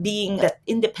being that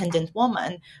independent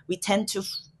woman, we tend to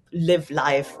live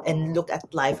life and look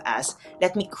at life as,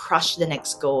 let me crush the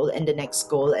next goal and the next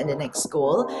goal and the next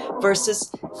goal, versus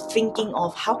thinking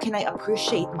of how can I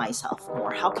appreciate myself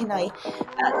more? How can I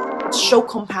show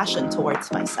compassion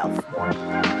towards myself more?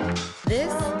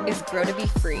 This is Grow to Be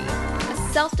Free, a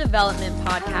self-development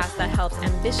podcast that helps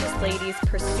ambitious ladies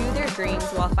pursue their dreams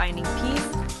while finding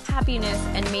peace, happiness,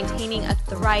 and maintaining a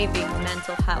thriving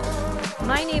mental health.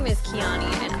 My name is Kiani,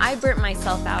 and I burnt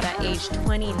myself out at age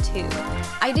 22.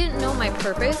 I didn't know my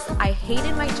purpose, I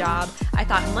hated my job, I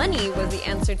thought money was the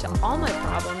answer to all my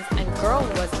problems, and girl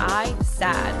was I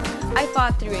sad. I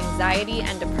fought through anxiety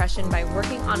and depression by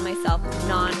working on myself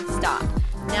non-stop.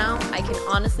 Now, I can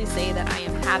honestly say that I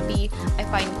am happy, I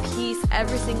find peace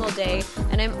every single day,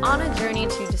 and I'm on a journey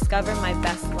to discover my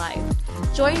best life.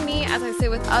 Join me as I sit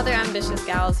with other ambitious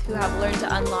gals who have learned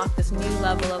to unlock this new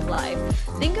level of life.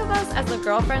 Think of us as the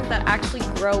girlfriends that actually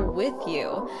grow with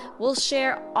you. We'll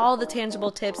share all the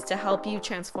tangible tips to help you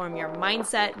transform your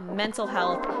mindset, mental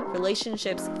health,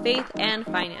 relationships, faith, and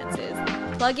finances.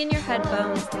 Plug in your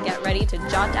headphones, get ready to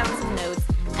jot down some notes,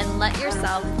 and let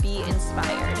yourself be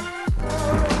inspired.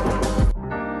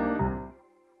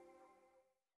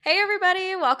 Hey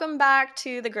everybody, welcome back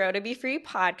to the Grow to Be Free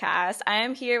podcast. I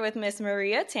am here with Miss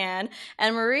Maria Tan,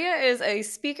 and Maria is a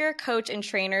speaker, coach, and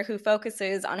trainer who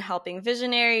focuses on helping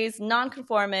visionaries,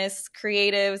 nonconformists,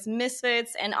 creatives,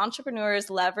 misfits, and entrepreneurs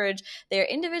leverage their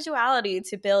individuality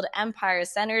to build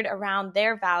empires centered around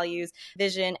their values,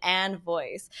 vision, and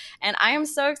voice. And I am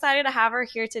so excited to have her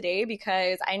here today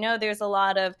because I know there's a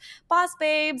lot of boss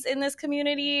babes in this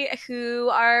community who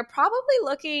are probably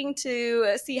looking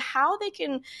to see how they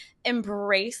can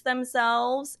embrace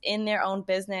themselves in their own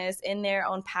business, in their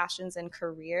own passions and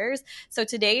careers. So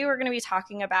today we're going to be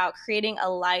talking about creating a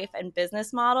life and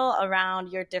business model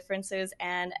around your differences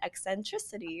and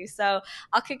eccentricity. So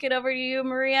I'll kick it over to you,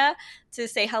 Maria, to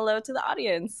say hello to the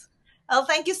audience. Well,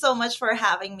 thank you so much for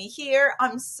having me here.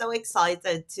 I'm so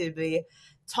excited to be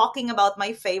talking about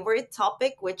my favorite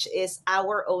topic, which is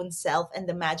our own self and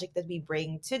the magic that we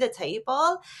bring to the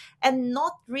table, and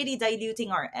not really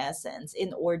diluting our essence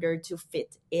in order to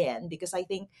fit in. Because I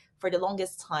think for the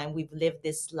longest time, we've lived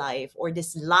this life or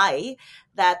this lie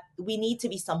that we need to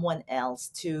be someone else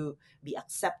to be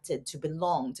accepted, to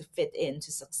belong, to fit in,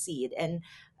 to succeed.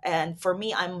 And for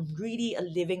me, I'm really a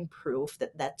living proof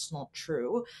that that's not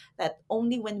true, that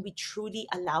only when we truly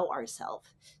allow ourselves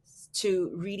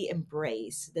to really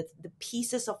embrace the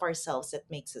pieces of ourselves that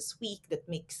makes us weak, that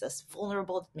makes us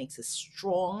vulnerable, that makes us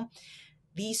strong,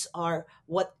 these are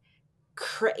what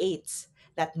creates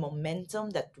that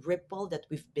momentum, that ripple that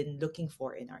we've been looking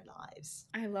for in our lives.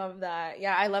 I love that.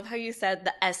 Yeah, I love how you said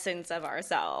the essence of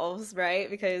ourselves, right?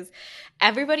 Because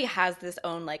everybody has this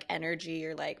own like energy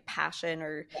or like passion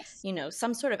or, Yes. you know,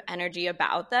 some sort of energy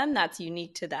about them that's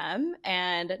unique to them.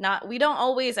 And not, we don't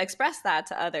always express that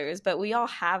to others, but we all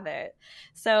have it.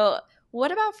 So,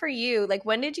 what about for you? Like,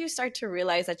 when did you start to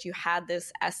realize that you had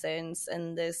this essence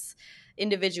and this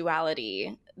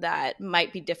individuality that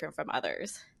might be different from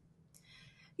others?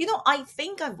 I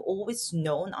think I've always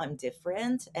known I'm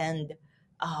different, and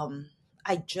um,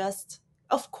 I just,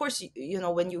 of course,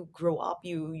 when you grow up,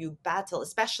 you battle,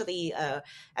 especially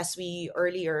as we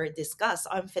earlier discussed.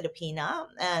 I'm Filipina,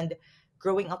 and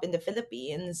growing up in the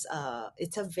Philippines,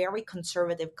 it's a very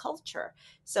conservative culture.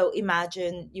 So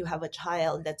imagine you have a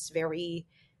child that's very,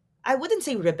 I wouldn't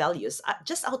say rebellious,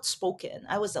 just outspoken.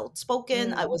 I was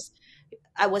outspoken. I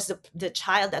was the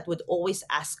child that would always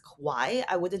ask why.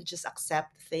 I wouldn't just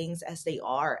accept things as they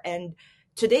are. And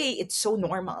today it's so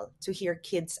normal to hear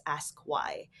kids ask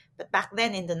why. But back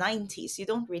then in the 90s, you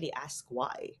don't really ask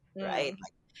why, right? Mm.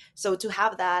 So to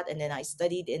have that, and then I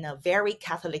studied in a very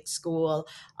Catholic school.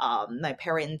 My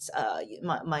parents,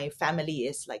 my family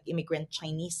is like immigrant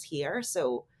Chinese here.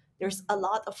 So there's a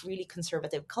lot of really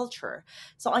conservative culture.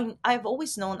 So I've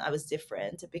always known I was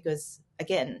different because,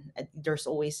 again, there's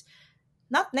always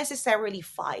not necessarily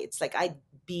fights. Like I'd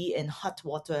be in hot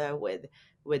water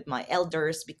with my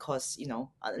elders because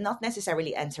not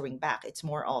necessarily answering back. It's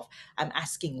more of I'm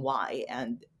asking why,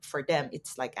 and for them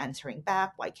it's like answering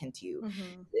back.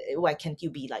 Mm-hmm. Why can't you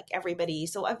be like everybody?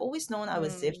 So I've always known I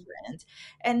was Mm. different,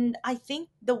 and I think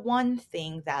the one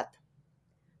thing that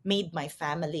made my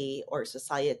family or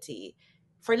society,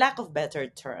 for lack of better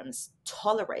terms,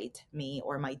 tolerate me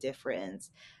or my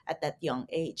difference at that young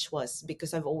age was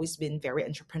because I've always been very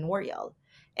entrepreneurial.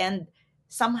 And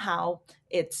somehow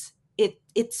it's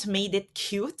made it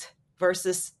cute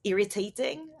versus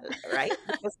irritating, right?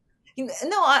 Because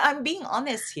No, I'm being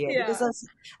honest here, because Yeah,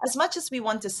 as much as we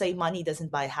want to say money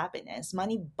doesn't buy happiness,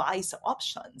 money buys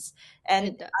options. And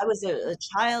it does. I was a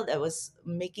child, I was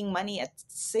making money at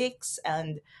 6,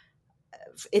 and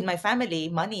in my family,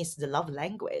 money is the love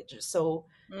language. So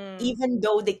Mm, even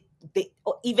though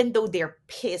even though they're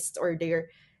pissed, or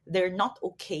they're not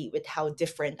okay with how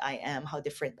different I am, how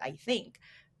different I think,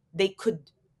 they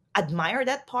could admire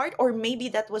that part, or maybe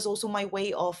that was also my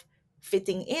way of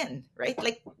fitting in, right?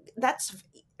 Like, that's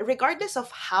regardless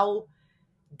of how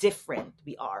different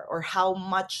we are, or how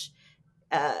much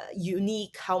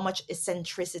unique, how much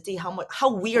eccentricity,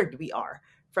 how weird we are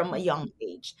from a young mhm,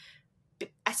 age.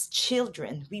 As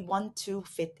children, we want to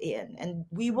fit in, and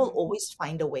we will mhm, always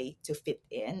find a way to fit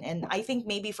in. And I think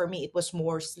maybe for me it was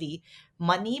mostly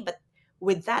money, but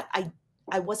with that,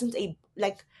 I wasn't a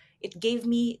like it gave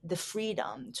me the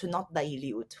freedom to not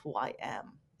dilute who I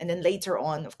am. And then later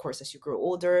on, of course, as you grow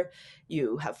older,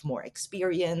 you have more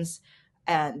experience,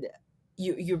 and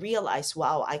you realize,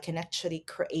 wow, I can actually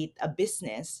create a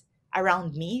business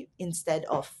around me instead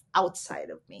of outside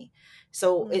of me.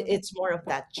 So mm, it's more of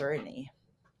that journey.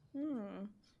 mm.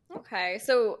 Okay,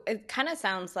 so it kind of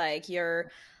sounds like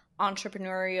your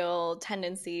entrepreneurial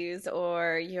tendencies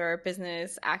or your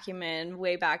business acumen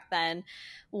way back then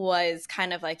was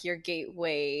kind of like your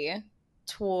gateway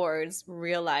towards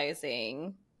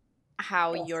realizing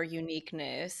how Yes. your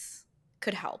uniqueness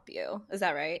could help you. Is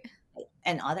that right?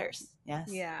 And others.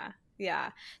 Yes. Yeah.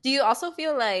 Yeah. Do you also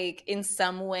feel like in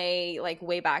some way, like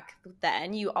way back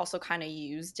then, you also kind of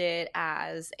used it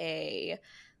as a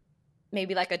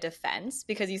maybe like a defense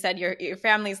because you said your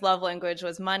family's love language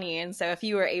was money, and so if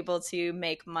you were able to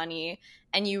make money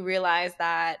and you realized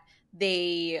that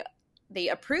they they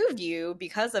approved you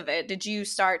because of it, did you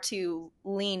start to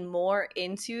lean more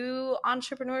into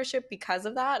entrepreneurship because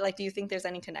of that? Like, do you think there's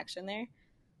any connection there?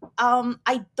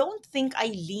 I don't think I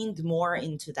leaned more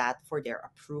into that for their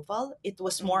approval. It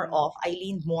was more Mm. of, I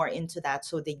leaned more into that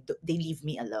so they leave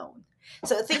me alone.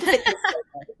 So think of it this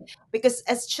way, because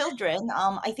as children,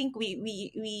 I think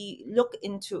we look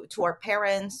into to our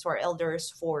parents, to our elders,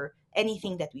 for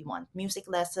anything that we want, music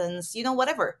lessons,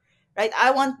 whatever. Right?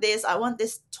 I want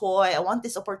this toy, I want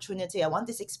this opportunity, I want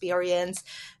this experience,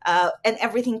 and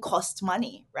everything costs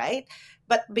money, right?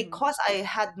 But Mhm. because I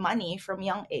had money from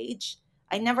young age,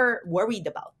 I never worried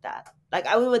about that. Like,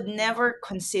 I would never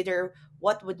consider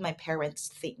what would my parents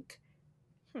think,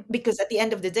 because at the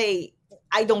end of the day,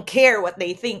 I don't care what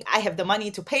they think. I have the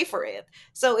money to pay for it.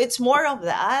 So it's more of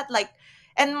that, like,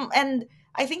 and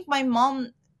I think my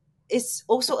mom is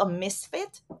also a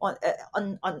misfit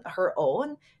on her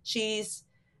own. She's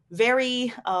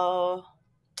very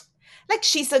like,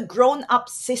 she's a grown up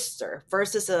sister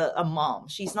versus a mom.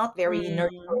 She's not very Mm.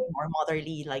 nurturing or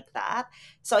motherly like that.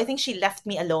 So I think she left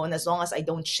me alone, as long as I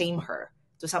don't shame her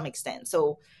to some extent.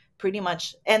 So pretty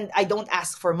much, and I don't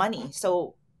ask for money.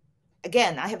 So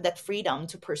again, I have that freedom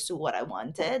to pursue what I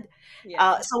wanted.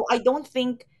 Yeah. So I don't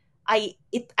think I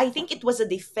think it was a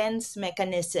defense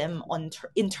mechanism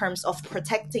in terms of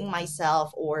protecting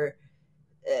myself, or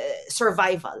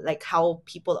survival, like how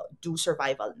people do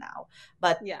survival now.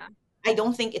 But Yeah. I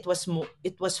don't think it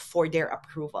was for their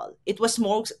approval. It was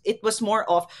more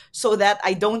of, so that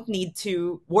I don't need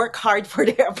to work hard for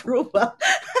their approval.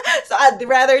 So I'd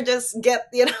rather just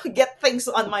get things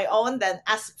on my own than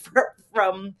ask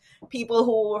from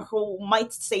people who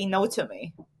might say no to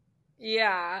me.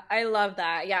 Yeah, I love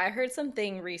that. Yeah, I heard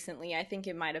something recently. I think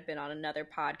it might have been on another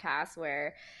podcast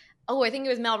where, oh, I think it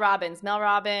was Mel Robbins. Mel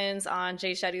Robbins on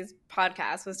Jay Shetty's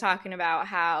podcast was talking about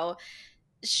how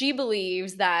she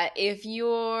believes that if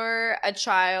you're a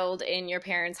child in your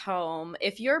parents' home,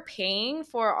 if you're paying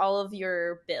for all of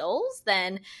your bills,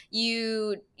 then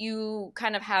you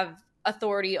kind of have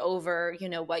authority over,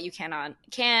 what you can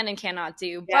and cannot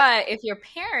do. Yeah. But if your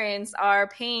parents are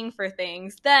paying for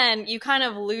things, then you kind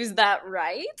of lose that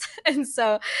right. And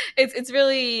so it's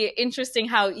really interesting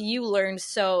how you learned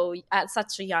so at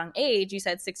such a young age. You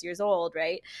said 6 years old,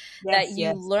 right? That Yes. you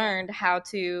Yes. learned how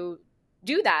to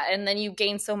do that and then you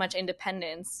gain so much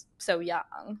independence so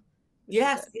young, which is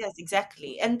Yes. good. Yes.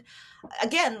 Exactly. And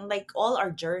again, like all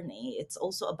our journey, it's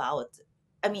also about,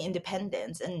 I mean,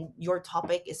 independence, and your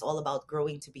topic is all about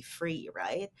growing to be free,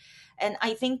 right? And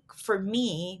I think for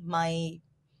me, my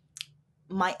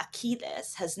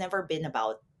Achilles has never been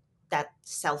about that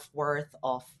self-worth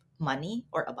of money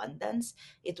or abundance.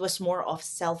 It was more of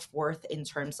self-worth in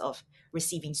terms of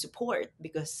receiving support,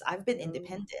 because I've been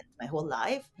independent my whole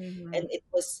life, and Mm-hmm. it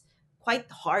was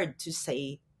quite hard to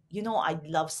say, I'd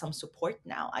love some support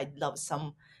now. I'd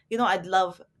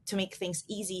love to make things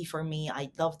easy for me.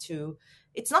 I'd love to,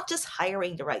 it's not just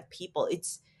hiring the right people.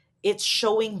 it's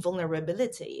showing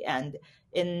vulnerability. And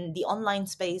in the online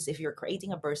space, if you're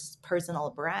creating a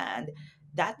personal brand,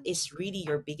 that is really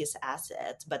your biggest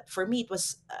asset. But for me,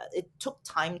 it took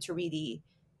time to really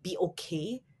be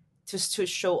okay to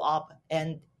show up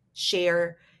and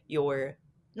share your,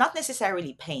 not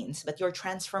necessarily pains, but your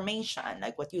transformation,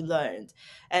 like what you learned.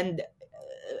 And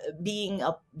being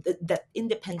that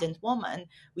independent woman,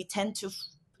 we tend to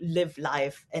live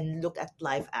life and look at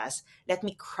life as, let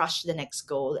me crush the next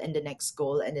goal and the next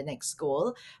goal and the next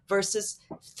goal, versus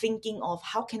thinking of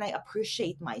how can I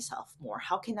appreciate myself more,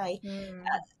 how can I Mm,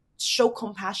 show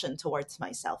compassion towards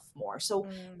myself more. So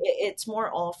mm, it's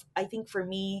more of, I think for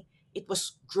me, it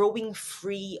was growing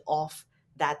free of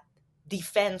that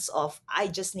defense of, I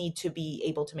just need to be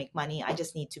able to make money, I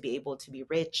just need to be able to be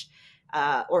rich,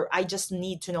 or I just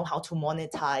need to know how to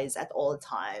monetize at all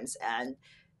times,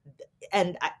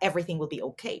 and everything will be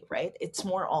okay, right? It's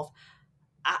more of,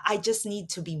 I just need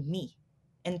to be me,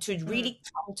 and to mm. really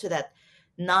come to that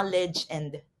knowledge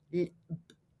and l-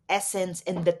 essence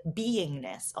and that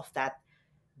beingness of that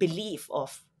belief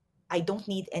of, I don't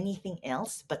need anything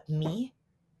else but me,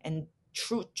 and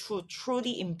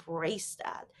truly embrace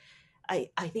that.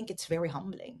 I think it's very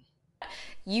humbling.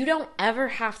 You don't ever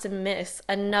have to miss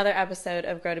another episode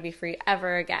of Grow to Be Free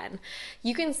ever again.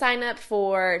 You can sign up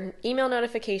for email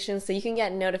notifications so you can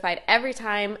get notified every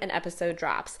time an episode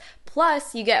drops.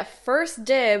 Plus, you get first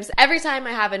dibs every time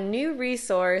I have a new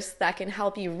resource that can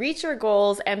help you reach your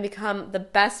goals and become the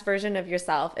best version of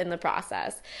yourself in the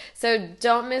process. So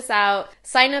don't miss out.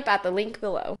 Sign up at the link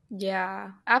below.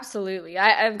 Yeah, absolutely.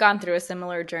 I've gone through a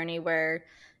similar journey where,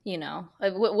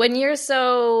 when you're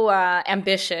so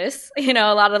ambitious, a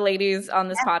lot of ladies on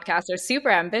this podcast are super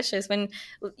ambitious. When,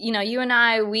 you and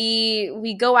I,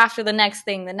 we go after the next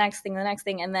thing, the next thing, the next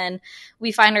thing, and then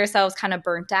we find ourselves kind of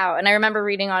burnt out. And I remember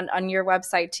reading on your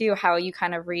website too, how you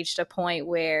kind of reached a point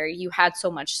where you had so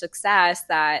much success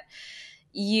that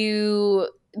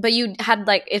but you had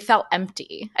like, it felt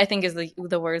empty, I think is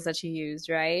the words that you used,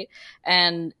 right?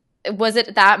 And was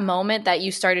it that moment that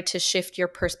you started to shift your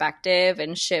perspective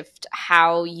and shift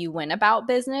how you went about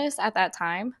business at that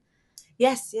time?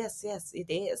 Yes, yes, yes,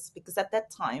 it is. Because at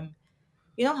that time,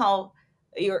 you know how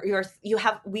you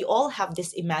have, we all have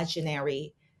this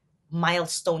imaginary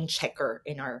milestone checker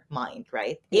in our mind,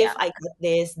 right? If Yeah. I get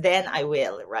this, then I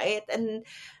will, right? And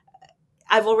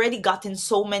I've already gotten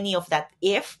so many of that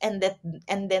if, and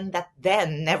then that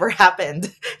then never happened.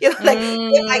 Like,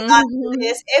 if I got to Mm.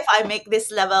 this, if I make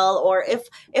this level, or if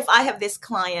I have these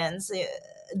clients,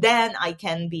 then I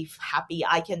can be happy,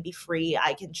 I can be free,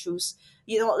 I can choose,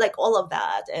 like all of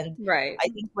that. And Right. I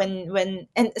think when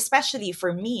and especially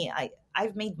for me,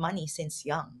 I've made money since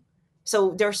young.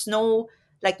 So there's no,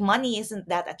 like, money isn't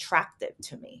that attractive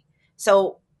to me.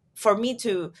 So for me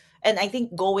to, and I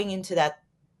think going into that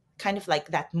kind of like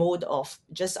that mode of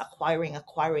just acquiring,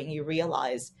 you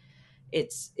realize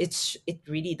it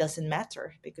really doesn't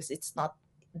matter, because it's not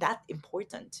that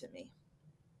important to me.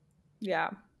 Yeah.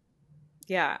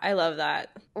 Yeah, I love that.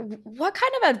 What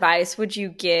kind of advice would you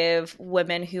give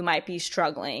women who might be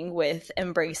struggling with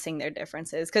embracing their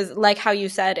differences? Because, like how you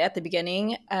said at the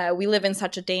beginning, we live in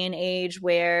such a day and age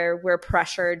where we're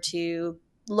pressured to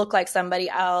look like somebody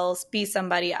else, be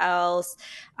somebody else,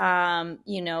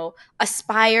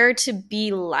 aspire to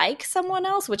be like someone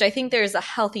else, which I think there's a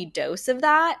healthy dose of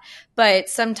that, but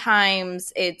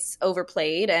sometimes it's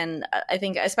overplayed. And I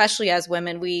think, especially as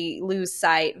women, we lose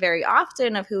sight very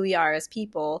often of who we are as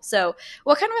people. So,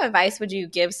 what kind of advice would you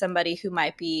give somebody who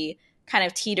might be kind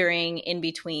of teetering in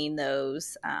between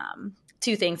those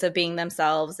two things of being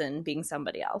themselves and being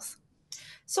somebody else?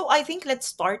 So I think let's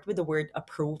start with the word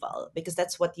approval, because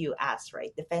that's what you asked,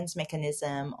 right? Defense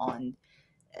mechanism on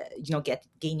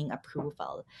gaining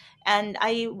approval. And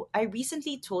I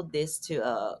recently told this to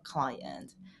a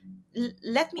client.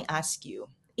 Let me ask you,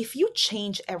 if you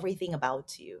change everything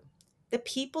about you, the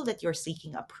people that you're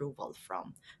seeking approval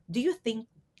from, do you think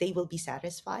they will be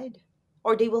satisfied,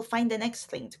 or they will find the next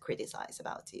thing to criticize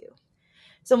about you?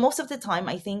 So most of the time,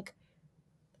 I think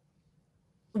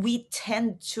we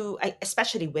tend to,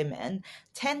 especially women,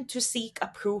 tend to seek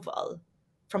approval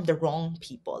from the wrong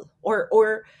people,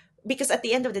 or because at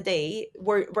the end of the day,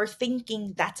 we're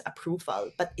thinking that's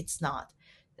approval, but it's not.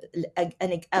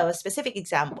 A specific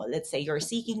example, let's say you're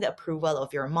seeking the approval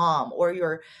of your mom, or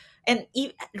your,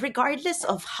 regardless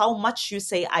of how much you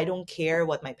say, I don't care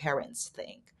what my parents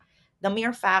think, the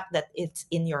mere fact that it's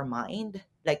in your mind,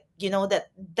 Like,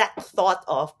 that thought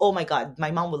of, oh my god, my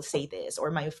mom will say this,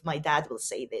 or my dad will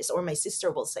say this, or my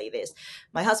sister will say this,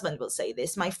 my husband will say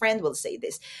this, my friend will say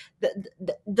this.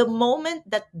 The moment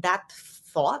that that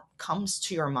thought comes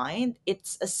to your mind,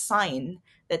 it's a sign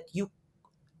that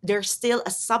there's still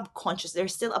a subconscious,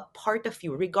 there's still a part of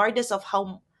you, regardless of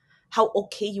how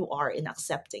okay you are in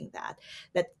accepting that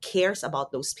cares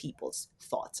about those people's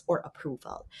thoughts or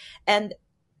approval. And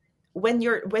when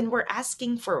we're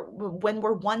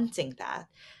wanting that,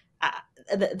 uh,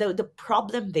 the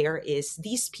problem there is,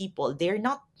 these people, they're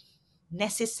not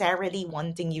necessarily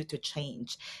wanting you to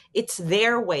change. It's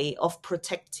their way of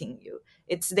protecting you.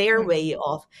 It's their Mm. way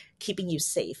of keeping you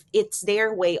safe. It's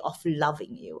their way of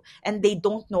loving you. And they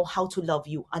don't know how to love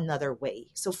you another way.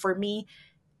 So for me,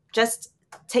 just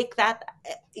take that,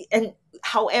 and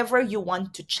however you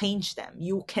want to change them,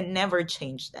 you can never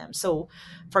change them. So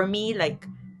for me, like,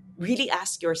 really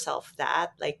ask yourself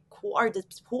that, like, who are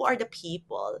the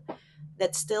people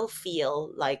that still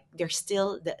feel like they're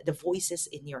still the voices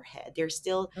in your head. They're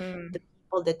still Mm. the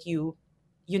people that you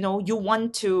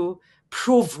want to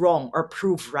prove wrong or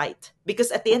prove right.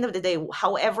 Because at the end of the day,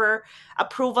 however,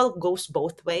 approval goes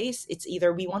both ways. It's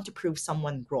either we want to prove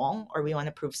someone wrong or we want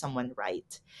to prove someone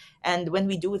right. And when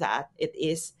we do that,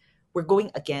 we're going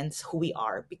against who we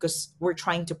are, because we're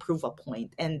trying to prove a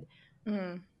point. And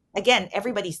Mm. again,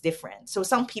 everybody's different. So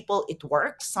some people it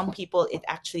works, some people it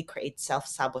actually creates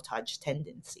self-sabotage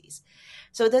tendencies.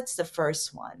 So that's the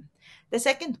first one. The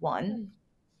second one,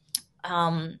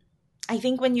 um I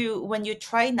think when you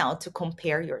try now to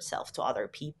compare yourself to other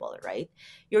people, right?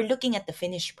 You're looking at the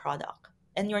finished product,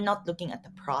 and you're not looking at the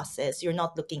process. You're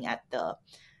not looking at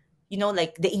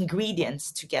like the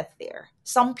ingredients to get there.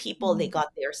 Some people, they Mm. got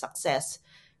their success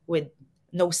with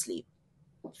no sleep,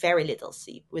 very little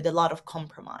sleep, with a lot of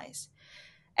compromise.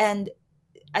 And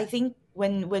I think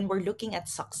when we're looking at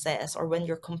success, or when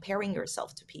you're comparing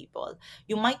yourself to people,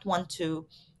 you might want to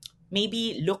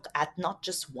maybe look at not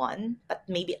just one, but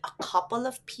maybe a couple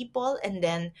of people, and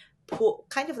then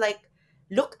kind of like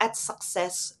look at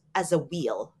success as a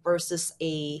wheel versus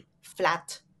a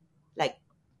like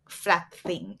flat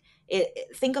thing.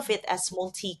 Think of it as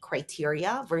multi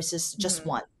criteria versus just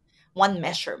Mm. one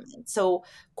measurement. So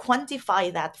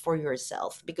quantify that for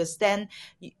yourself, because then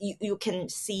you can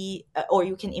see, or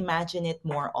you can imagine it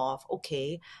more of,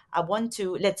 okay, I want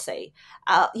to, let's say,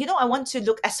 I want to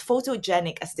look as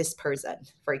photogenic as this person,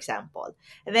 for example.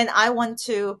 And then I want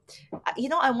to,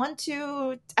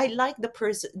 I like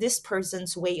this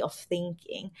person's way of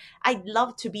thinking. I'd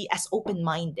love to be as open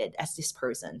minded as this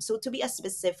person. So to be as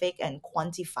specific and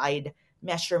quantified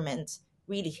measurements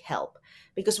really help,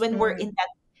 because when we're Mm. in that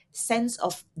sense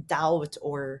of doubt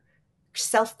or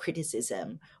self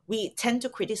criticism, we tend to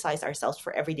criticize ourselves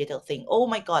for every little thing. Oh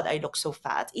my God, I look so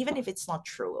fat, even if it's not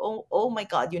true. Oh my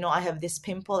God, I have this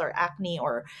pimple or acne,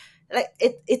 or like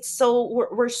it's so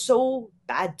we're so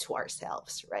bad to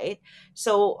ourselves, right?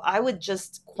 So I would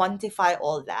just quantify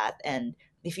all that. And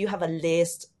if you have a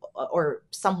list, or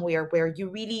somewhere where you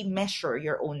really measure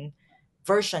your own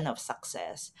version of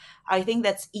success, I think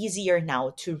that's easier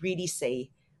now to really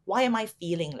say, why am I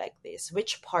feeling like this?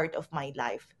 Which part of my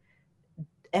life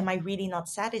am I really not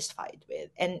satisfied with?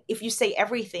 And if you say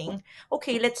everything,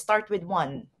 okay, let's start with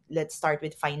one. Let's start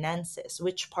with finances.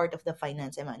 Which part of the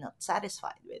finance am I not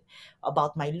satisfied with?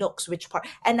 About my looks, which part?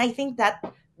 And I think that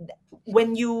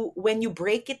when you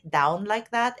break it down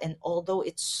like that, and although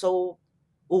it's so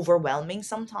overwhelming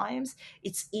sometimes,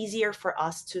 it's easier for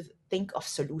us to think of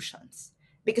solutions,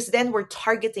 because then we're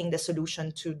targeting the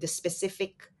solution to the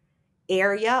specific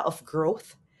area of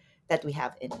growth that we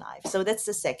have in life. So that's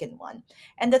the second one.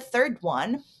 And the third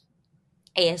one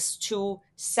is to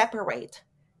separate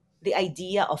the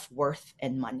idea of worth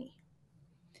and money.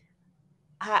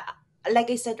 I, like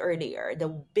I said earlier, the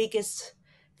biggest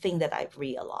thing that I've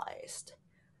realized,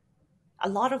 a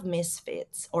lot of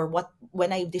misfits, or what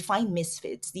when I define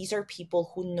misfits, these are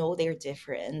people who know they're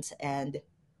different, and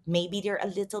maybe they're a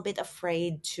little bit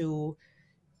afraid to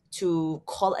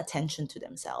call attention to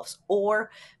themselves, or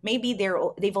maybe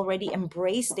they've already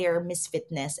embraced their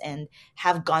misfitness and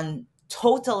have gone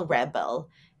total rebel,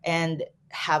 and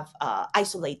have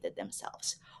isolated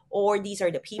themselves. Or these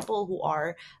are the people who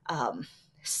are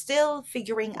still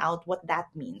figuring out what that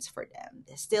means for them.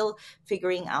 They're still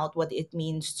figuring out what it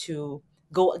means to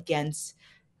go against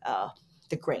uh,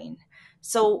 the grain.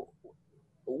 So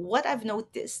what I've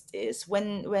noticed is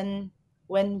when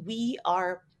we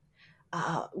are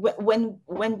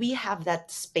when we have that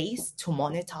space to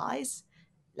monetize,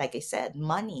 like I said,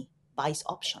 money, buys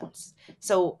options.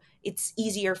 So it's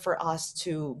easier for us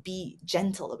to be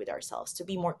gentle with ourselves, to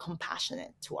be more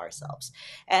compassionate to ourselves.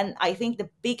 And I think the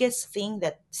biggest thing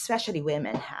that especially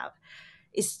women have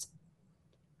is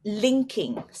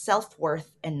linking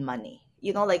self-worth and money.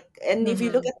 Like, and if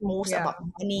you look Mm-hmm. at most Yeah. about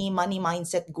money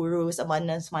mindset gurus,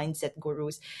 abundance mindset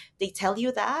gurus, they tell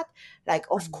you that, like,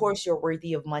 of course you're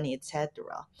worthy of money,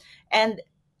 etc. And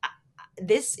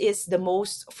this is the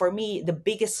most, for me, the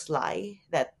biggest lie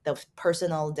that the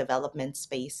personal development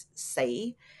space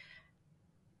say.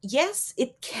 Yes,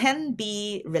 it can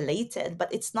be related,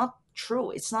 but it's not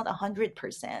true. It's not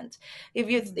 100%.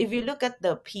 If you look at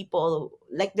the people,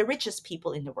 like the richest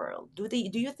people in the world, do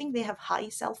you think they have high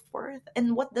self-worth?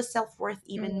 And what does self-worth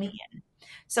even Mm-hmm. mean?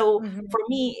 So Mm-hmm. for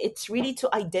me, it's really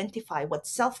to identify what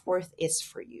self-worth is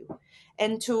for you,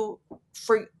 and to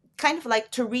for kind of like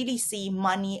to really see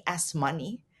money as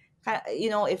money.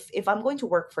 If I'm going to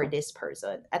work for this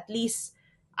person, at least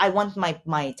I want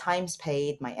my time's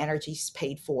paid, my energy's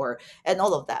paid for, and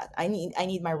all of that. I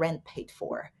need my rent paid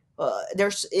for.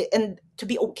 There's and to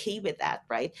be okay with that,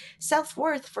 right?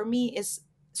 Self-worth for me is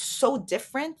so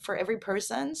different for every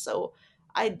person. So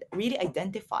I really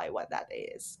identify what that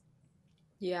is.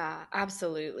 Yeah,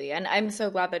 absolutely. And I'm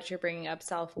so glad that you're bringing up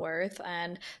self worth.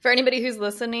 And for anybody who's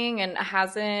listening and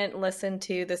hasn't listened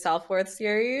to the self worth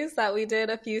series that we did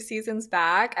a few seasons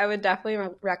back, I would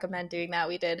definitely recommend doing that.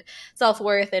 We did self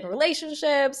worth in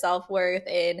relationships, self worth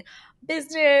in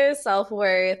business, self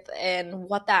worth, and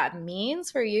what that means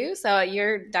for you. So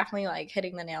you're definitely like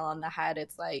hitting the nail on the head.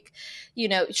 It's like,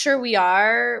 sure, we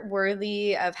are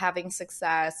worthy of having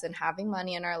success and having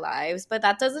money in our lives, but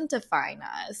that doesn't define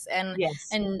us. And Yes.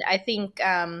 and I think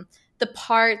the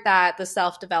part that the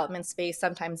self development space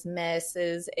sometimes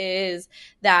misses is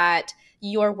that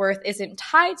your worth isn't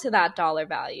tied to that dollar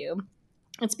value.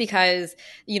 It's because,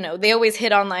 they always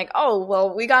hit on like, oh,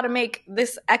 well, we got to make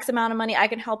this X amount of money. I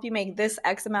can help you make this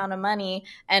X amount of money.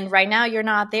 And right now you're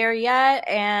not there yet.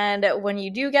 And when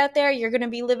you do get there, you're going to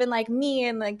be living like me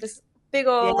and like this big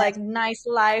old, like Yes. nice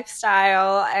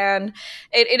lifestyle. And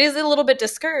it is a little bit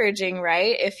discouraging,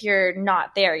 right? If you're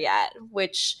not there yet,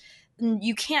 which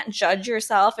you can't judge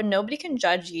yourself and nobody can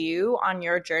judge you on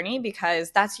your journey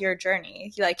because that's your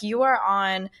journey. Like you are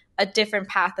on a different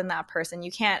path than that person.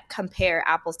 You can't compare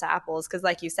apples to apples because,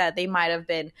 like you said, they might have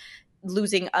been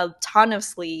losing a ton of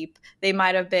sleep. They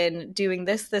might have been doing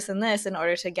this, this, and this in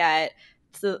order to get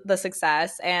the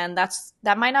success, and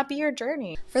that might not be your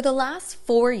journey. For the last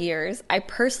 4 years, I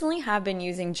personally have been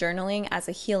using journaling as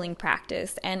a healing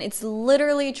practice, and it's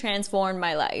literally transformed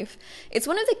my life. It's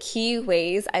one of the key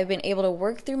ways I've been able to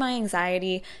work through my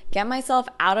anxiety, get myself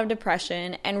out of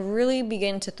depression, and really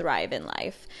begin to thrive in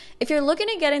life. If you're looking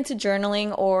to get into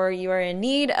journaling or you are in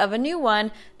need of a new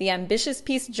one, the Ambitious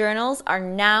Peace journals are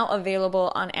now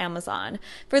available on Amazon.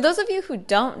 For those of you who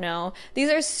don't know, these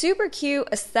are super cute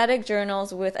aesthetic journals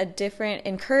with a different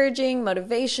encouraging,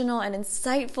 motivational, and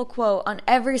insightful quote on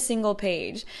every single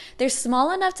page. They're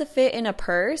small enough to fit in a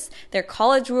purse, they're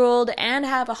college ruled, and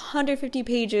have 150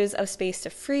 pages of space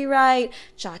to free write,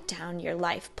 jot down your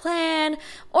life plan,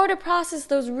 or to process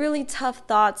those really tough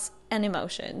thoughts and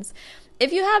emotions.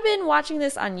 If you have been watching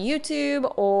this on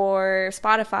YouTube or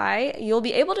Spotify, you'll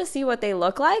be able to see what they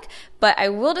look like, but I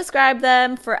will describe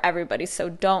them for everybody, so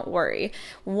don't worry.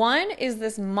 One is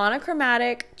this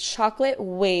monochromatic chocolate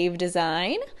wave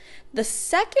design. The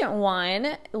second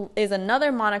one is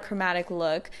another monochromatic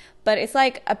look, but it's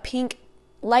like a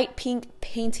light pink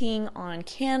painting on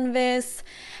canvas.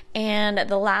 And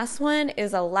the last one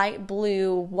is a light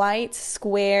blue, white,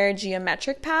 square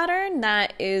geometric pattern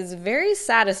that is very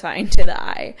satisfying to the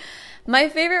eye. My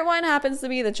favorite one happens to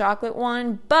be the chocolate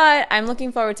one, but I'm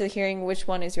looking forward to hearing which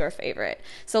one is your favorite.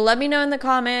 So let me know in the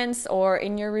comments or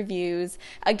in your reviews.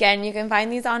 Again, you can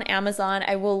find these on Amazon.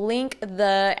 I will link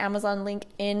the Amazon link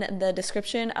in the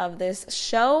description of this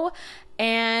show.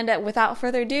 And without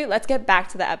further ado, let's get back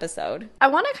to the episode. I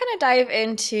want to kind of dive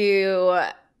into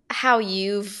how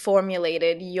you've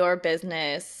formulated your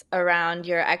business around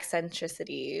your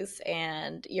eccentricities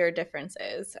and your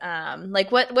differences.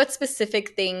 Like what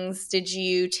specific things did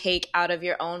you take out of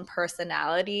your own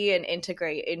personality and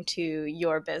integrate into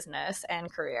your business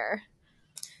and career?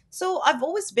 So I've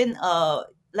always been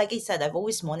like I said, I've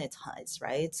always monetized,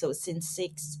 right? So since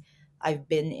six, I've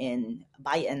been in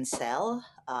buy and sell.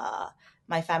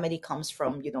 My family comes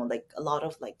from, like a lot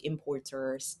of like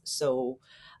importers. So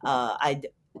I'd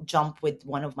jump with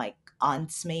one of my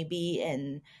aunts maybe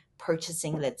in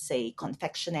purchasing, let's say,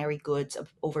 confectionery goods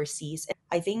overseas.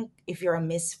 I think if you're a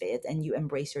misfit and you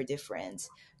embrace your difference,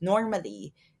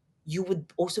 normally you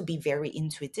would also be very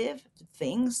intuitive to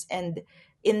things. And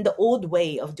in the old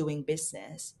way of doing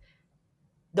business,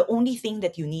 the only thing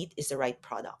that you need is the right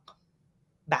product.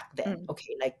 Back then, Mm.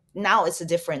 okay, like now it's a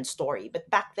different story, but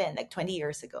back then, like 20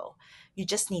 years ago, you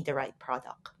just need the right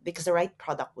product, because the right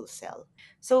product will sell.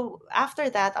 So after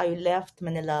that, I left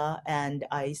Manila and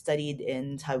I studied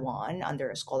in Taiwan under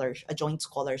a joint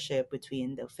scholarship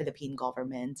between the Philippine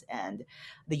government and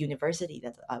the university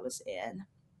that I was in.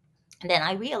 And then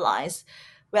I realized,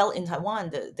 well, in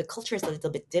Taiwan, the culture is a little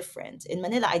bit different. In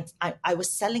Manila, I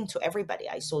was selling to everybody.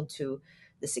 I sold to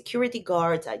the security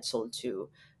guards. I sold to,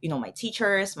 my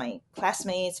teachers, my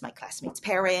classmates'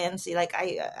 parents. Like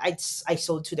I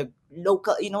sold to the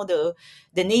local,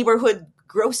 the neighborhood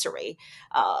grocery.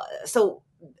 So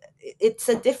it's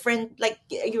a different, like,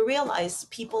 you realize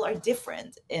people are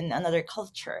different in another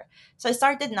culture. So I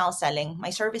started now selling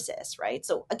my services, right?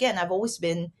 So again, I've always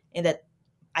been in that.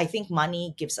 I think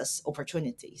money gives us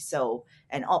opportunity, so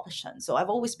an option. So I've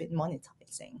always been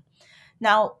monetizing.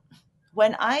 Now,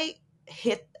 when I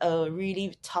hit a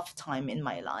really tough time in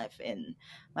my life in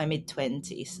my mid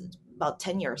 20s, about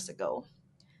 10 years ago,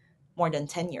 more than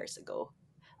 10 years ago,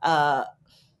 uh,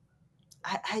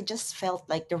 I just felt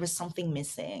like there was something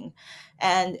missing.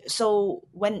 And so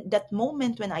when that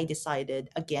moment when I decided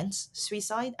against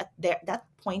suicide, at that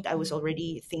point, I was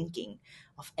already thinking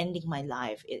of ending my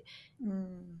life.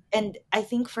 Mm. And I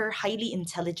think for highly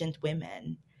intelligent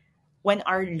women, when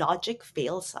our logic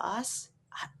fails us,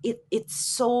 it's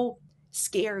so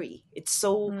scary.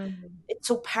 Mm. It's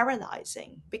so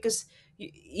paralyzing, because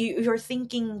you're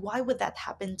thinking, why would that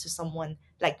happen to someone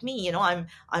like me?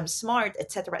 I'm smart,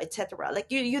 etc., etc. Like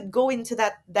you'd go into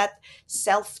that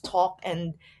self talk,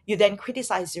 and you then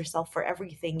criticize yourself for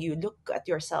everything. You look at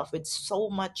yourself with so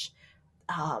much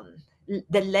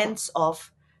the lens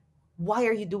of, why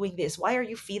are you doing this? Why are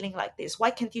you feeling like this?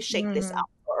 Why can't you shake this Mm. out?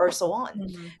 Or so on.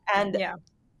 Mm. And Yeah.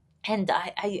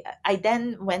 I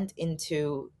then went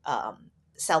into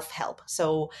self-help.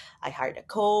 So I hired a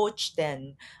coach.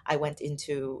 Then I went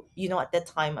into, at that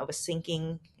time I was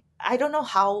thinking, I don't know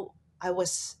how I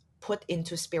was put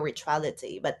into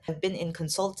spirituality, but I've been in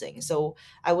consulting. So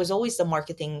I was always the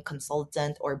marketing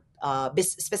consultant, or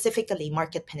specifically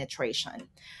market penetration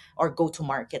or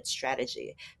go-to-market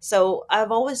strategy. So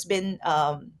I've always been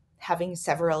having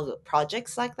several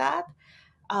projects like that.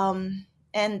 um,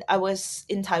 and I was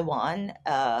in Taiwan.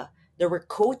 There were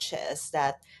coaches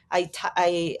that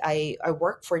I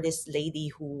worked for this lady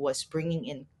who was bringing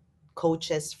in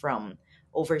coaches from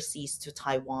overseas to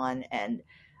Taiwan, and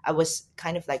I was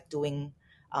kind of like doing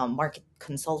market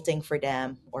consulting for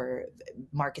them, or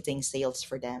marketing sales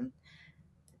for them.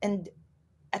 And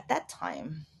at that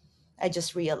time, I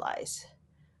just realized,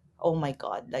 oh my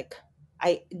God, like,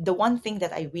 the one thing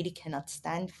that I really cannot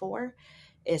stand for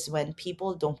is when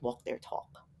people don't walk their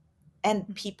talk,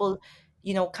 and people,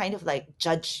 kind of like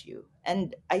judge you.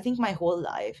 And I think my whole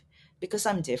life, because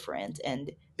I'm different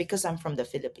and because I'm from the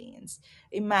Philippines,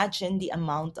 imagine the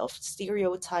amount of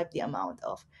stereotype, the amount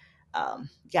of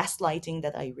gaslighting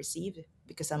that I receive,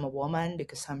 because I'm a woman,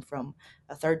 because I'm from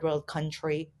a third world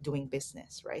country doing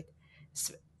business, right?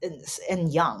 S-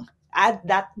 and young. Add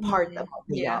that part Mm. about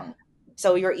the Yeah. young.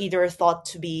 So you're either thought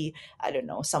to be, I don't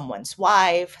know, someone's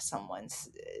wife, someone's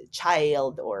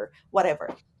child, or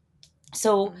whatever.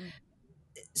 So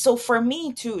Mm. for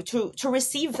me to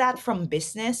receive that from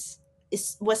business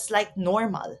was like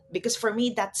normal, because for me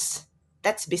that's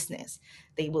business.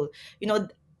 They will, you know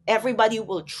everybody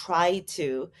will try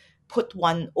to put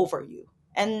one over you.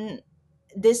 And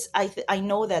this, I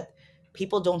know that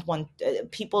people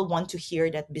want to hear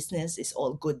that business is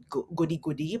all goody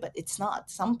goody, but it's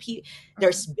not.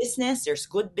 There's business, there's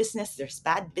good business, there's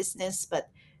bad business, but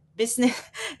business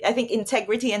I think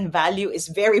integrity and value is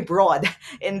very broad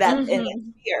in that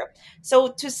Mm-hmm. sphere.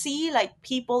 So to see like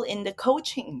people in the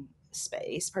coaching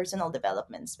space, personal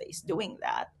development space, doing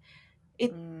that,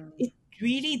 it Mm. it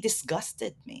really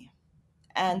disgusted me.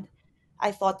 And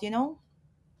I thought,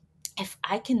 if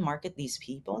I can market these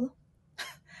people,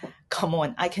 come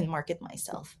on, I can market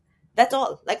myself. That's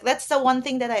all. Like, that's the one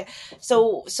thing that I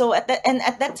so at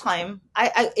that time,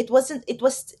 it was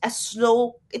a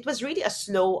slow, it was really a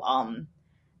slow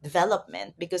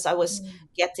development, because I was Mm.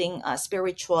 getting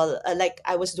spiritual, like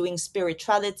I was doing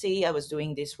spirituality, I was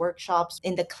doing these workshops.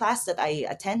 In the class that I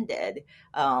attended,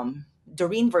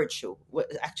 Doreen Virtue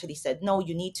actually said, no,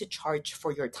 you need to charge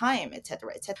for your time,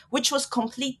 etc., etc., which was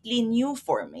completely new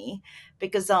for me,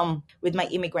 because with my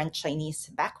immigrant Chinese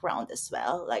background as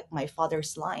well, like my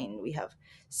father's line, we have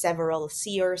several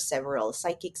seers, several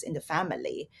psychics in the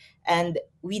family, and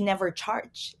we never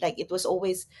charge. Like, it was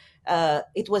always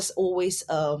it was always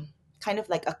kind of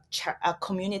like a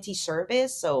community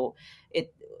service. So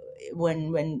it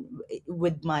when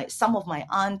with my some of my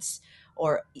aunts,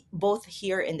 or both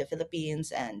here in the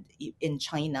Philippines and in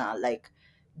China, like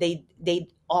they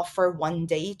offer one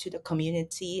day to the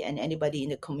community, and anybody in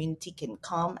the community can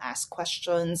come ask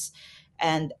questions,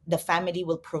 and the family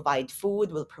will provide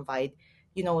food, will provide,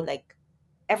 like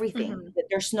everything. Mhm.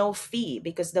 There's no fee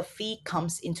because the fee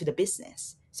comes into the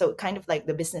business. So kind of like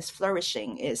the business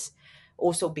flourishing is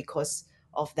also because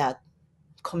of that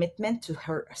commitment to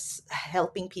her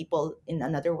helping people in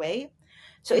another way.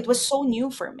 So it was Mhm. so new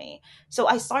for me. So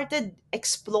I started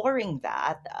exploring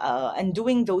that, and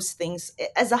doing those things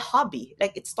as a hobby.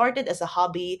 Like it started as a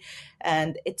hobby,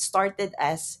 and it started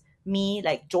as me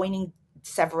like joining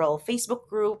several Facebook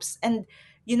groups. And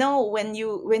when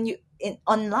you in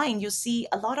online, you see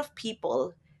a lot of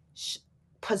people sh-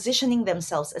 positioning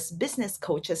themselves as business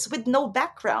coaches with no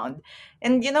background,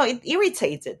 and it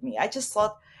irritated me. I just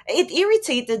thought it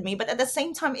irritated me, but at the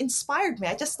same time inspired me.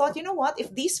 I just thought, you know what,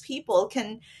 if these people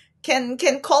can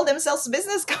call themselves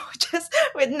business coaches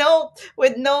with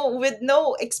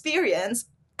no experience,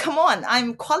 come on,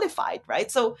 I'm qualified,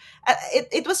 right? So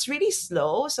it was really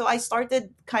slow. So I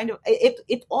started kind of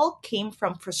it all came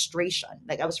from frustration.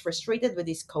 Like I was frustrated with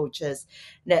these coaches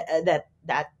that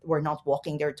were not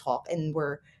walking their talk, and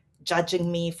were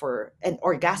judging me for and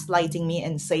or gaslighting me,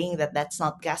 and saying that that's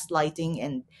not gaslighting.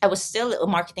 And I was still a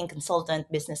marketing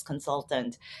consultant, business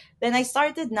consultant. Then I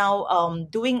started now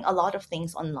doing a lot of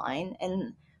things online,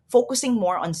 and focusing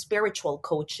more on spiritual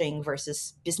coaching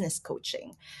versus business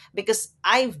coaching, because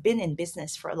I've been in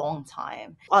business for a long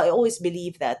time. I always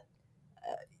believe that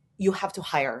you have to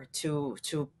hire to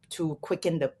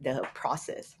quicken the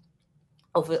process.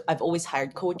 I've always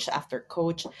hired coach after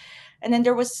coach, and then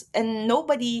and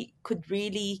nobody could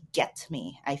really get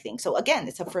me, I think. So again,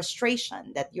 it's a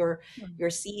frustration that you're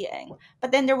seeing.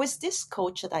 But then there was this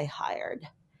coach that I hired,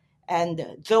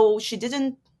 and though she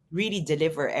didn't really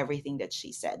deliver everything that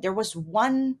she said, there was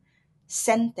one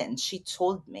sentence she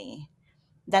told me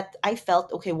that I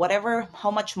felt, okay, whatever,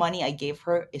 how much money I gave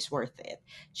her is worth it.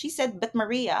 She said, but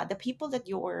Maria, the people that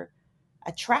you're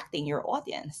attracting, your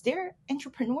audience, they're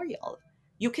entrepreneurial.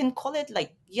 You can call it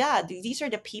like, yeah, these are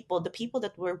the people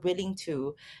that were willing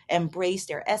to embrace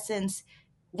their essence.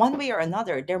 One way or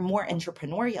another, they're more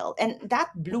entrepreneurial. And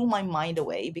that blew my mind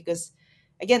away, because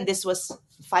again, this was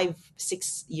 5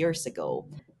 6 years ago.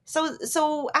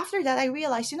 So after that, I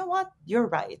realized, you know what, you're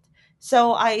right.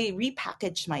 So I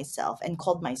repackaged myself and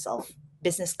called myself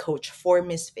business coach for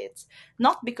misfits,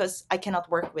 not because I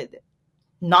cannot work with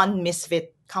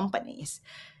non-misfit companies.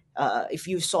 If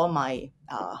you saw my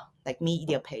like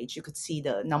media page, you could see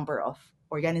the number of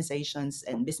organizations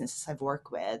and businesses I've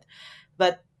worked with.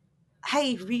 But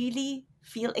I really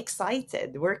feel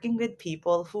excited working with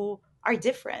people who are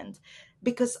different,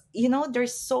 because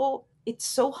it's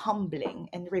so humbling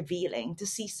and revealing to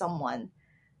see someone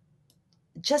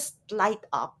just light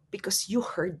up because you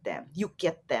heard them, you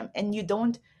get them, and you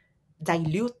don't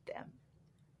dilute them.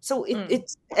 So Mm.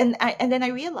 it's and then I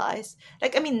realized,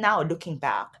 like, I mean, now looking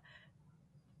back,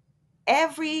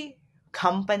 every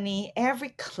company, every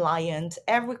client,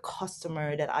 every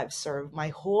customer that I've served my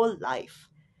whole life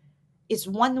is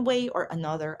one way or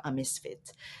another a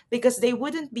misfit, because they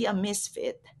wouldn't be a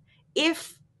misfit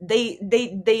if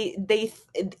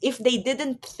if they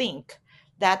didn't think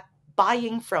that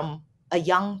buying from a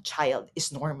young child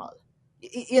is normal.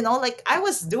 Like I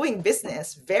was doing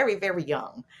business very very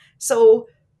young. So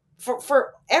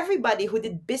for everybody who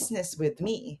did business with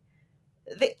me,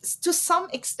 to some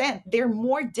extent they're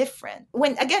more different.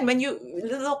 When you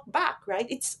look back, right,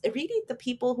 it's really the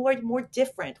people who are more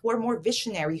different, who are more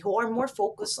visionary, who are more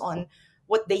focused on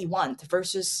what they want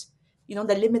versus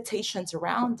the limitations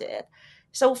around it.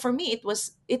 So for me, it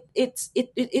was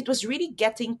really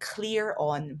getting clear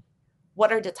on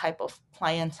what are the type of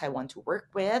clients I want to work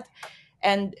with.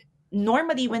 And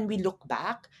normally when we look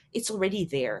back, it's already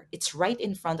there, it's right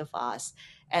in front of us.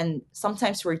 And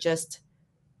sometimes we're just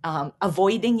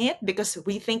avoiding it because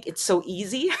we think it's so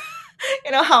easy.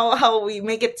 How we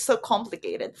make it so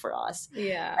complicated for us.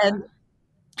 Yeah. And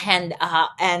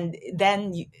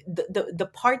then the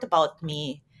part about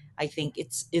me, I think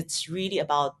it's really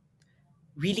about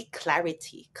really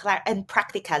and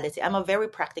practicality. I'm a very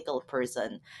practical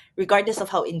person, regardless of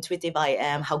how intuitive I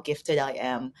am, how gifted I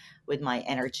am with my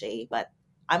energy. But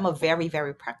I'm a very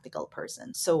very practical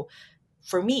person. So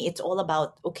for me, it's all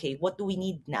about, okay, what do we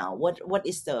need now? What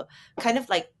is the kind of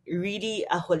like really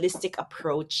a holistic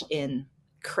approach in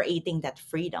creating that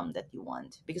freedom that you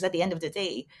want? Because at the end of the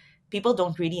day, people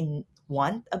don't really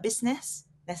want a business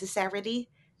necessarily.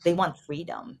 They want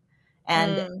freedom.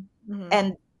 And Mm-hmm.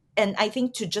 and and I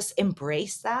think to just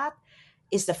embrace that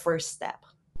is the first step.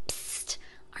 Psst.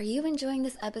 Are you enjoying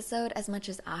this episode as much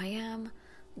as I am?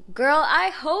 Girl, I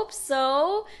hope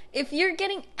so. If you're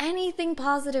getting anything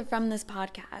positive from this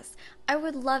podcast, I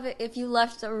would love it if you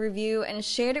left a review and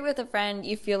shared it with a friend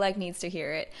you feel like needs to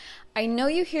hear it. I know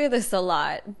you hear this a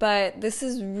lot, but this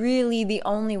is really the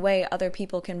only way other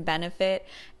people can benefit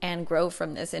and grow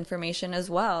from this information as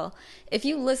well. If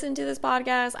you listen to this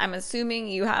podcast, I'm assuming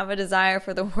you have a desire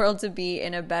for the world to be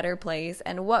in a better place.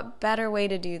 And what better way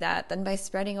to do that than by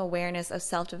spreading awareness of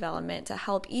self development to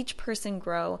help each person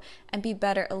grow and be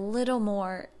better a little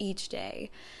more each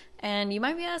day? And you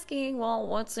might be asking, well,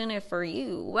 what's in it for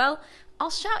you? Well,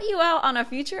 I'll shout you out on a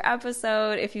future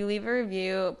episode if you leave a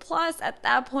review. Plus, at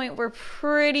that point, we're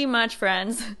pretty much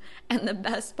friends. And the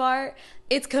best part,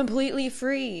 it's completely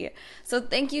free. So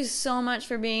thank you so much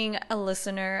for being a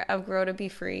listener of Grow to Be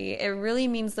Free. It really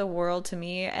means the world to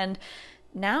me. And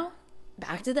now,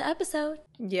 back to the episode.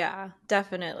 Yeah,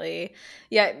 definitely.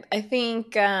 Yeah, I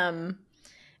think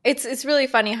it's really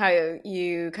funny how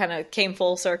you kind of came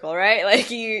full circle, right? Like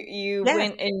you Yeah.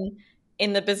 went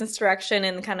in the business direction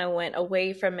and kind of went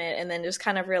away from it, and then just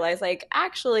kind of realized, like,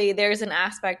 actually there's an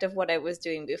aspect of what I was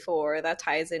doing before that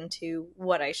ties into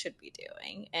what I should be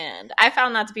doing. And I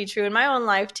found that to be true in my own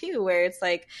life too, where it's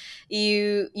like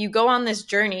you go on this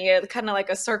journey, kind of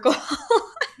like a circle.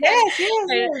 Yes, yes, And-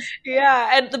 yes.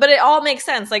 yeah, but it all makes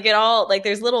sense. Like, it all, like,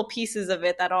 there's little pieces of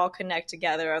it that all connect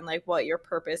together on like what your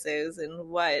purpose is and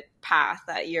what path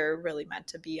that you're really meant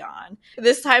to be on.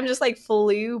 This time just like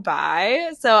flew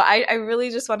by, so I really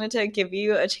just wanted to give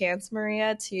you a chance,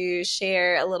 Maria, to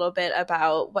share a little bit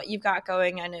about what you've got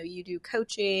going. I know you do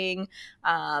coaching,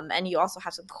 and you also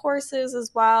have some courses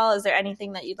as well. Is there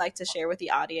anything that you'd like to share with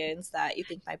the audience that you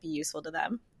think might be useful to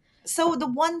them? So the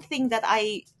one thing that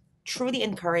I truly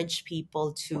encourage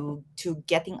people to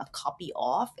getting a copy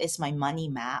of is my money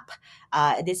map.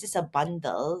 This is a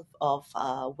bundle of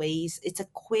ways. It's a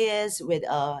quiz with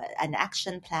an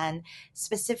action plan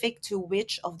specific to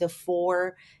which of the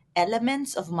four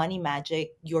elements of money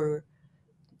magic you're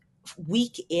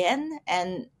weak in.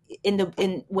 And in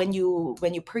when you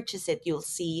purchase it, you'll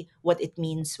see what it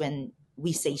means when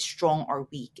we say strong or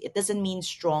weak. It doesn't mean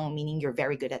strong meaning you're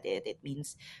very good at it. It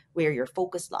means where your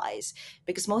focus lies.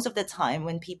 Because most of the time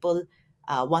when people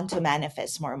want to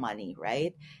manifest more money,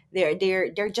 right,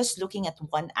 they're just looking at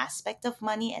one aspect of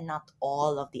money and not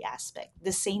all of the aspect.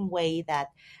 The same way that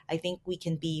I think we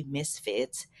can be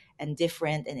misfits and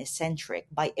different and eccentric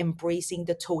by embracing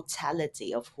the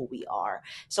totality of who we are.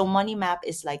 So money map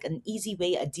is like an easy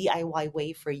way, a DIY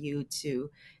way for you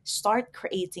to start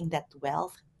creating that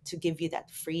wealth, to give you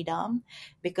that freedom.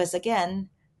 Because again,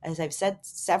 as I've said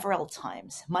several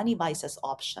times, money buys us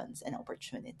options and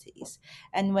opportunities.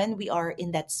 And when we are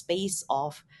in that space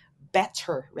of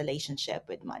better relationship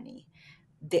with money,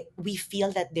 we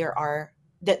feel that there are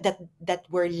that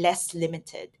we're less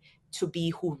limited to be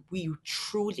who we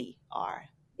truly are.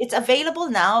 It's available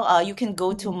now. You can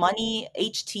go to money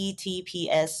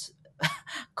https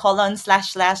colon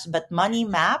slash slash but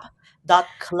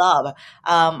moneymap.club.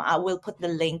 I will put the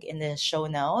link in the show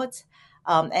notes.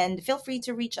 And feel free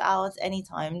to reach out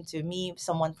anytime to me.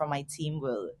 Someone from my team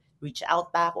will reach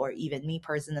out back, or even me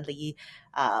personally.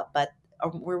 But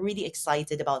we're really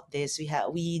excited about this.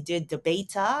 We did the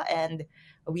beta, and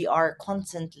we are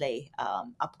constantly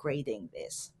upgrading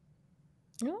this.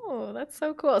 Oh, that's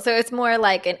so cool. So it's more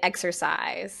like an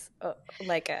exercise,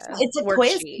 like a It's a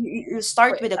quiz. worksheet. You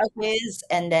start Quiz. with a Okay. quiz,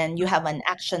 and then you have an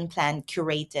action plan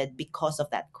curated because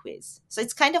of that quiz. So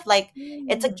it's kind of like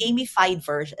it's a Mm. gamified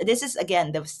version. This is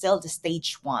again still the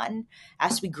stage one.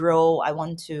 As we grow, I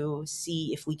want to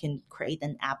see if we can create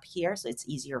an app here so it's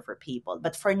easier for people.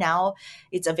 But for now,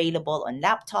 it's available on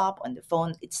laptop, on the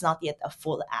phone. It's not yet a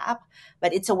full app,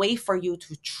 but it's a way for you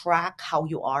to track how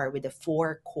you are with the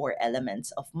four core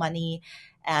elements of money,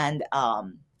 and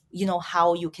you know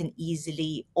how you can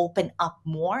easily open up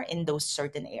more in those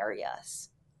certain areas.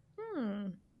 Hmm.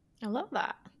 I love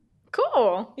that.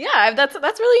 Cool. Yeah,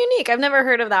 that's really unique. I've never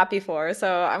heard of that before,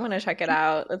 so I'm gonna check it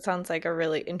out. It sounds like a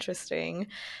really interesting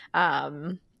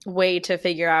way to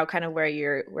figure out kind of where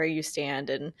you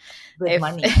stand. And With if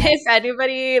money, if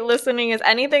anybody listening is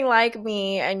anything like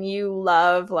me and you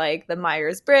love like the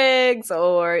Myers-Briggs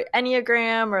or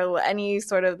Enneagram or any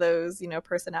sort of those,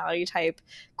 personality type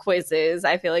quizzes,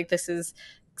 I feel like this is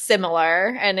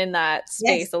similar and in that yes.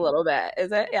 space a little bit.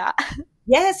 Is it? Yeah.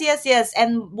 Yes, yes, yes.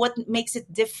 And what makes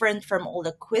it different from all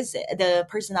the quizzes, the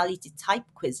personality type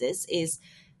quizzes, is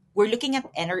we're looking at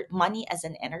money as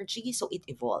an energy, so it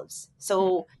evolves.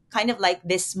 So kind of like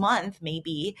this month,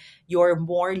 maybe you're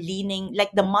more leaning,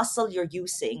 like the muscle you're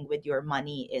using with your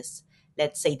money is,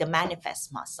 let's say, the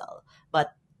manifest muscle.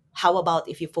 But how about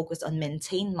if you focus on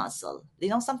maintain muscle,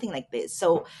 something like this.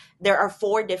 So there are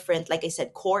four different, like I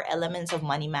said, core elements of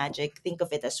money magic. Think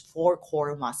of it as four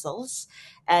core muscles,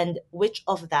 and which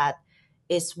of that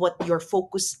is what your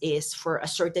focus is for a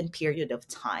certain period of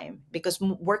time, because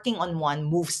working on one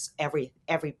moves every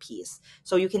piece,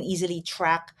 so you can easily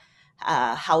track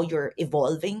how you're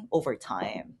evolving over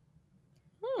time.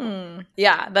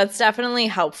 Yeah, that's definitely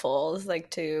helpful. Is like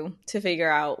to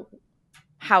figure out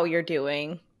how you're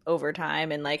doing over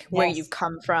time and like where you've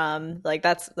come from. Like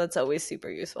that's always super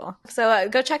useful. So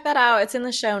go check that out. It's in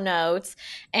the show notes.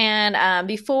 And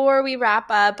before we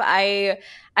wrap up, I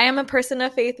am a person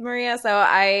of faith, Maria, so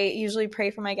I usually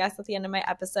pray for my guests at the end of my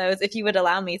episodes, if you would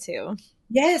allow me to.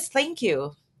 Yes, thank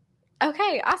you.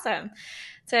 Okay, awesome.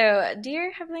 So,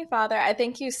 dear Heavenly Father, I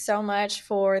thank you so much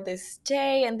for this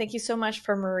day, and thank you so much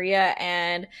for Maria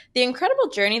and the incredible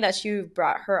journey that you've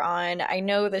brought her on. I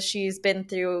know that she's been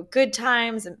through good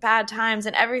times and bad times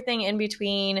and everything in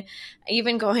between,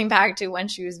 even going back to when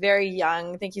she was very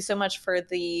young. Thank you so much for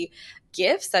the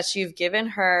gifts that you've given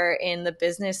her in the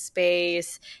business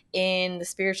space, in the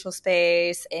spiritual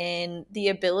space, in the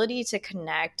ability to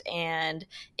connect and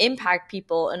impact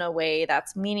people in a way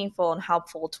that's meaningful and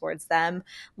helpful towards them.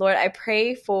 Lord, I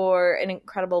pray for an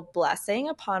incredible blessing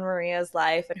upon Maria's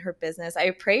life and her business.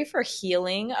 I pray for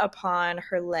healing upon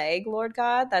her leg, Lord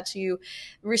God, that you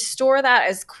restore that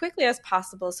as quickly as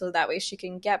possible so that way she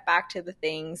can get back to the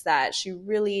things that she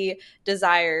really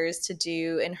desires to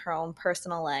do in her own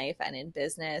personal life and in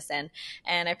business. And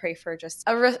I pray for just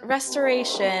a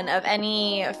restoration of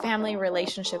any family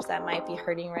relationships that might be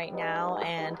hurting right now.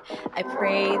 And I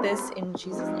pray this in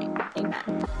Jesus' name.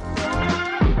 Amen.